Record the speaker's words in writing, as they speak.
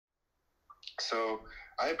So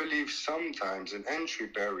I believe sometimes an entry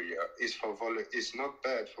barrier is not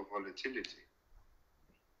bad for volatility.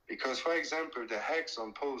 Because, for example, the HEX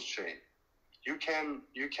on Pulse chain, you can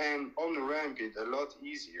on-ramp it a lot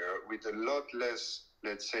easier with a lot less,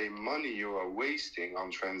 let's say, money you are wasting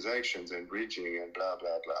on transactions and bridging and blah,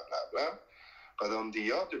 blah, blah, blah, blah. But on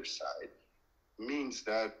the other side, means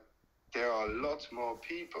that there are a lot more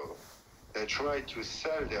people that try to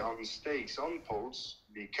sell their own stakes on Pulse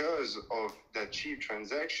because of that cheap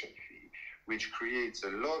transaction fee, which creates a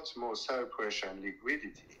lot more sell pressure and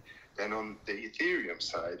liquidity than on the Ethereum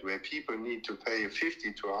side, where people need to pay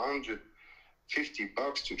 50 to 150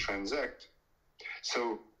 bucks to transact.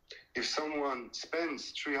 So if someone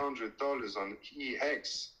spends $300 on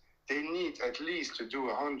ETH, they need at least to do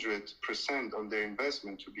 100% on their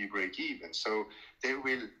investment to be break even. So they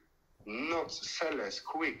will not sell as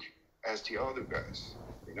quick as the other guys.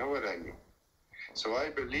 You know what I mean? So I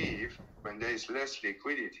believe when there is less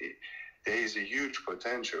liquidity, there is a huge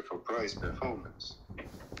potential for price performance.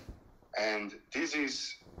 And this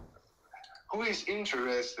is, who is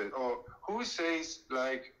interested, or who says,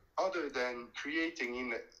 like, other than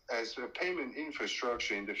creating as a payment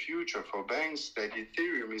infrastructure in the future for banks, that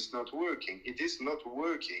Ethereum is not working. It is not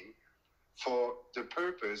working for the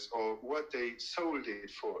purpose or what they sold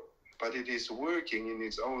it for, but it is working in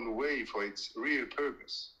its own way for its real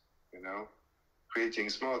purpose, you know, creating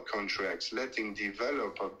smart contracts, letting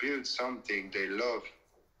developer build something they love,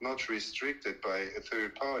 not restricted by a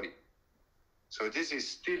third party. So this is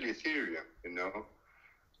still Ethereum, you know.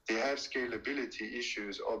 They have scalability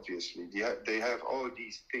issues, obviously. They have all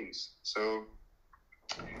these things. So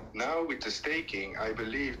now with the staking, I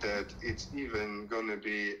believe that it's even going to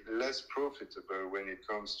be less profitable when it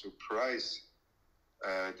comes to price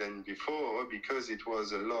than before, because it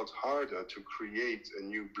was a lot harder to create a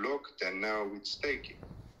new block than now with staking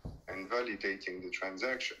and validating the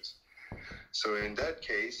transactions. So in that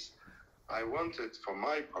case, I wanted, for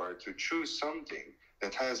my part, to choose something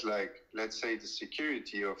that has, like, let's say, the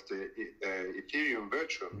security of the Ethereum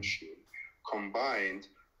virtual machine combined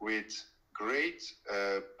with great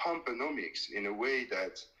pumponomics in a way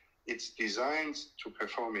that it's designed to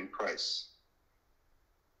perform in price.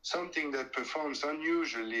 Something that performs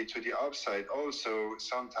unusually to the upside also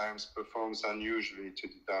sometimes performs unusually to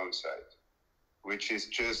the downside, which is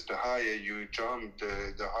just the higher you jump,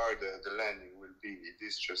 the harder the landing will be. It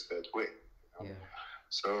is just that way. You know? Yeah.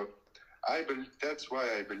 So that's why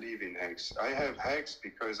I believe in HEX. I have HEX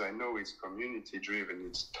because I know it's community driven,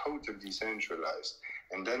 it's totally decentralized.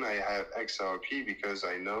 And then I have XRP because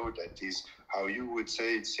I know that is how you would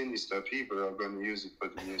say it, sinister people are going to use it for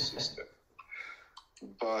the new system.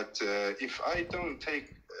 But if I don't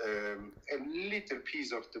take a little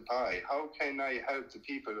piece of the pie, how can I help the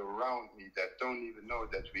people around me that don't even know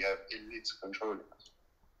that we have elites controlling us?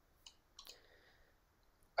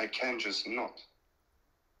 I can just not.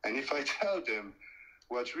 And if I tell them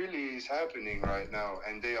what really is happening right now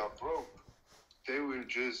and they are broke, they will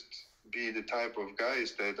just be the type of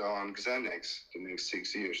guys that are on Xanax the next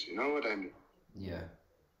 6 years. You know what I mean? Yeah.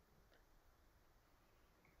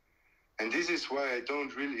 And this is why I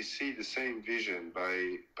don't really see the same vision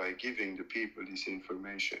by giving the people this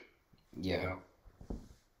information. Yeah. You know?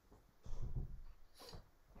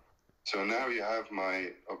 So now you have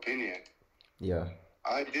my opinion. Yeah.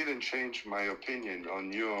 I didn't change my opinion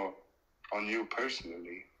on you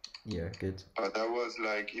personally. Yeah, good. But I was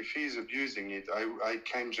like, if he's abusing it, I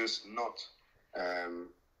can just not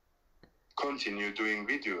continue doing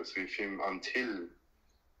videos with him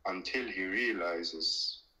until he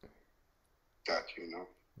realizes that, you know.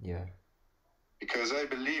 Yeah. Because I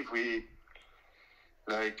believe we,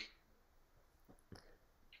 like,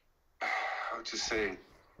 how to say,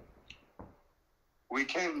 we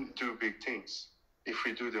can do big things if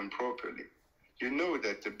we do them properly. You know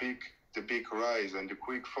that the big rise and the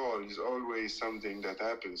quick fall is always something that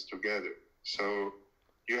happens together. So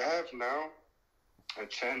you have now a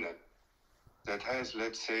channel that has,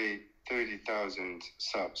 let's say, 30,000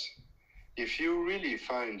 subs. If you really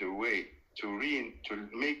find a way to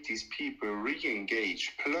make these people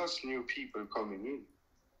re-engage, plus new people coming in,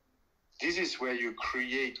 this is where you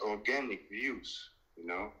create organic views, you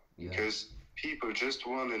know, yeah. Because people just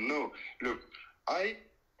want to know. Look,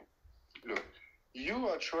 you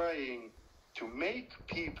are trying to make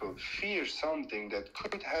people fear something that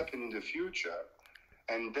could happen in the future,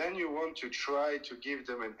 and then you want to try to give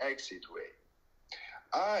them an exit way.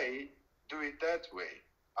 I do it that way.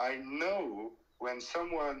 I know when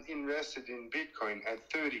someone invested in Bitcoin at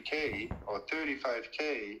 30K or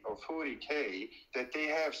 35K or 40K, that they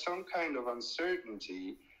have some kind of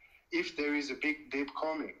uncertainty if there is a big dip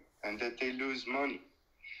coming. and that they lose money.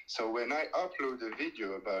 So when I upload a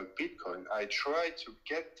video about Bitcoin, I try to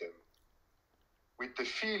get them with the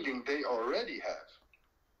feeling they already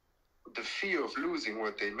have, the fear of losing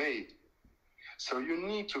what they made. So you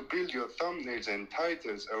need to build your thumbnails and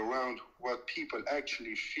titles around what people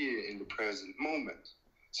actually fear in the present moment,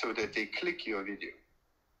 so that they click your video.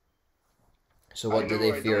 So what do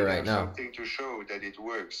they fear right now? Something to show that it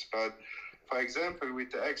works, but for example,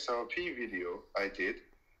 with the XRP video I did,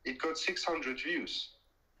 it got 600 views.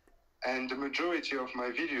 And the majority of my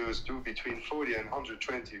videos do between 40 and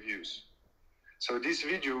 120 views. So this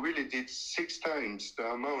video really did 6 times the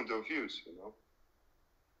amount of views, you know.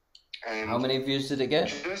 And how many views did it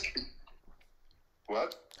get?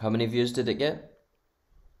 What? How many views did it get?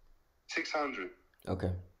 600.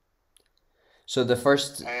 Okay. So the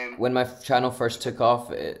first, when my channel first took off,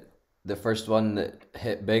 the first one that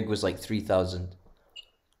hit big was like 3,000.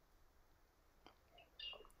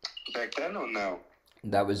 Back then or now?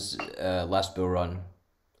 That was last bull run.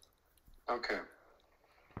 Okay.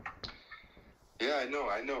 Yeah,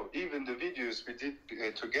 I know. Even the videos we did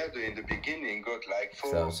together in the beginning got like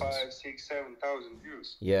 4, 5, 6, 7,000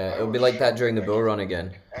 views. Yeah, it'll be like that during the bull run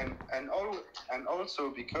again. And also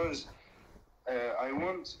because I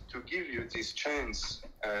want to give you this chance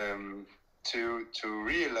to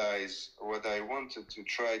realize what I wanted to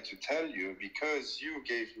try to tell you, because you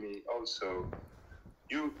gave me also,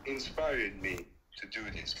 you inspired me to do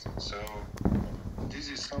this. So this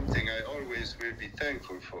is something I always will be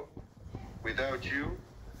thankful for. Without you,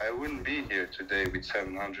 I wouldn't be here today with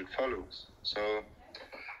 700 followers. So,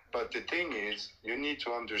 but the thing is, you need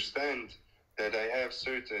to understand that I have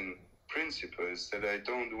certain principles that I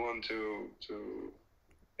don't want to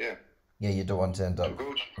yeah. Yeah, you don't want to end up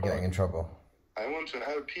getting in trouble. I want to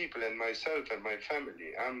help people and myself and my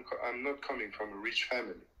family. I'm not coming from a rich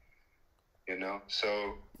family, you know.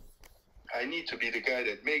 So I need to be the guy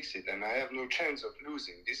that makes it, and I have no chance of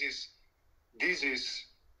losing. This is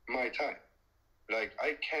my time. Like,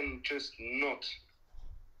 I can just not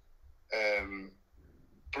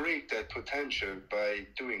break that potential by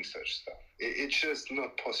doing such stuff. It's just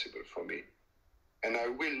not possible for me, and I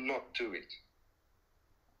will not do it.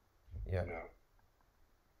 Yeah. You know?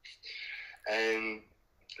 And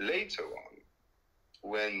later on,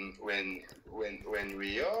 when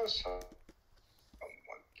we are someone,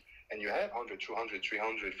 and you have 100, 200,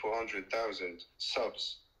 300, 400,000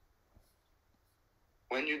 subs,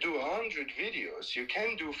 when you do 100 videos, you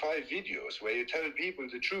can do 5 videos where you tell people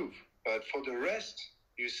the truth. But for the rest,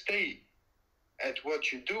 you stay at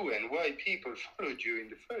what you do and why people followed you in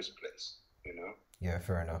the first place, you know? Yeah,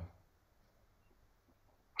 fair enough.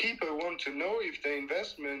 People want to know if the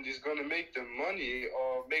investment is going to make them money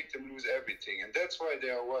or make them lose everything. And that's why they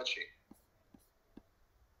are watching.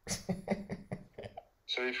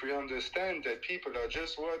 So if we understand that people are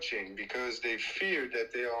just watching because they fear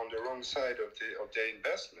that they are on the wrong side of their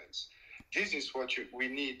investments, this is what we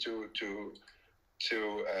need to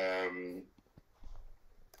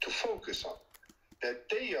focus on. That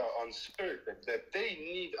they are uncertain, that they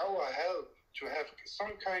need our help to have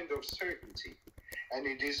some kind of certainty. And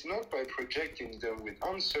it is not by projecting them with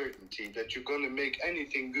uncertainty that you're going to make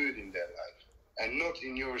anything good in their life, and not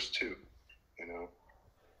in yours too, you know.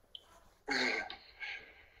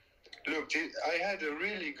 Look, I had a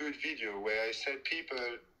really good video where I said, people,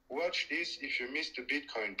 watch this if you missed the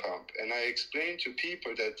Bitcoin pump. And I explained to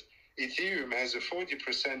people that Ethereum has a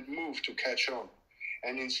 40% move to catch on.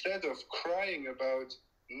 And instead of crying about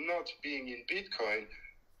not being in Bitcoin,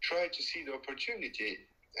 try to see the opportunity.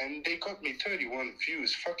 And they got me 31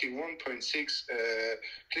 views, fucking 1.6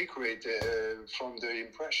 click rate from the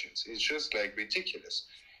impressions. It's just like ridiculous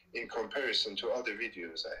in comparison to other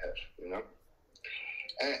videos I have, you know.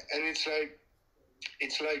 And it's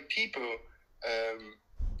like people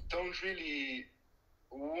don't really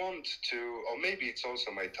want to, or maybe it's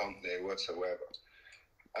also my thumbnail whatsoever.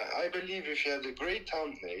 I believe if you have a great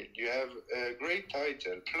thumbnail, you have a great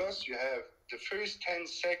title, plus you have the first 10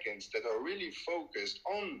 seconds that are really focused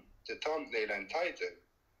on the thumbnail and title,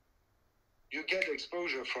 you get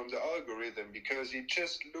exposure from the algorithm, because it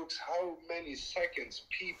just looks how many seconds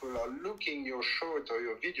people are looking your short or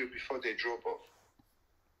your video before they drop off.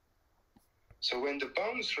 So when the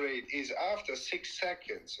bounce rate is after 6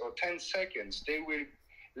 seconds or 10 seconds, they will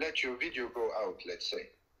let your video go out, let's say.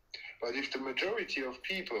 But if the majority of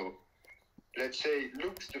people, let's say,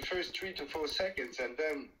 looks the first 3 to 4 seconds and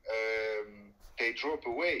then they drop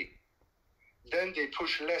away, then they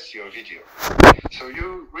push less your video. So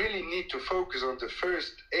you really need to focus on the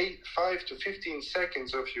first 5 to 15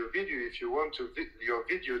 seconds of your video if you want your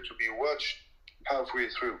video to be watched halfway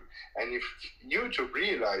through. And if YouTube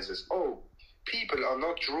realizes, oh, people are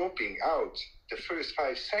not dropping out the first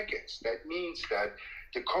 5 seconds, that means that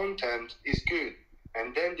the content is good.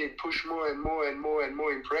 And then they push more and more and more and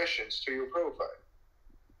more impressions to your profile.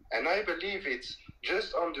 And I believe it's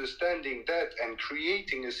just understanding that and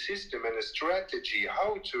creating a system and a strategy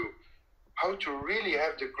how to really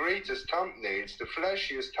have the greatest thumbnails, the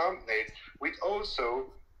flashiest thumbnails, with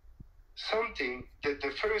also something that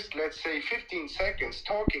the first, let's say, 15 seconds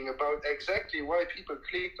talking about exactly why people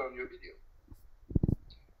clicked on your video.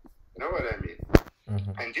 You know what I mean?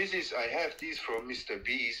 Mm-hmm. And this is, I have these from Mr.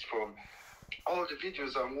 Beast, from all the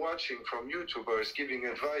videos I'm watching from YouTubers giving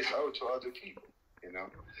advice out to other people, you know?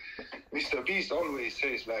 Mr. Beast always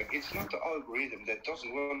says, like, it's not the algorithm that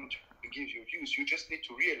doesn't want to give you views. You just need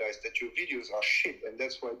to realize that your videos are shit, and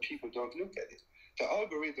that's why people don't look at it. The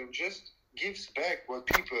algorithm just gives back what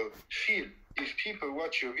people feel. If people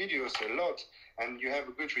watch your videos a lot and you have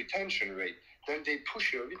a good retention rate, then they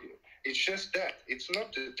push your video. It's just that. It's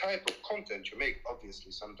not the type of content you make.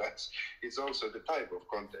 Obviously, sometimes it's also the type of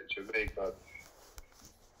content you make, but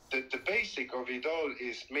the basic of it all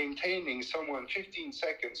is maintaining someone 15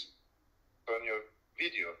 seconds on your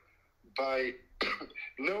video by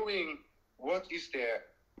knowing what is their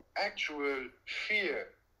actual fear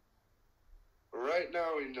right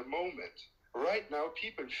now in the moment. Right now,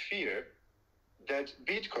 people fear that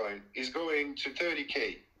Bitcoin is going to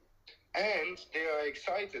 30K, and they are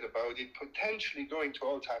excited about it potentially going to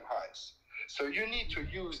all-time highs. So you need to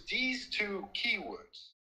use these two keywords.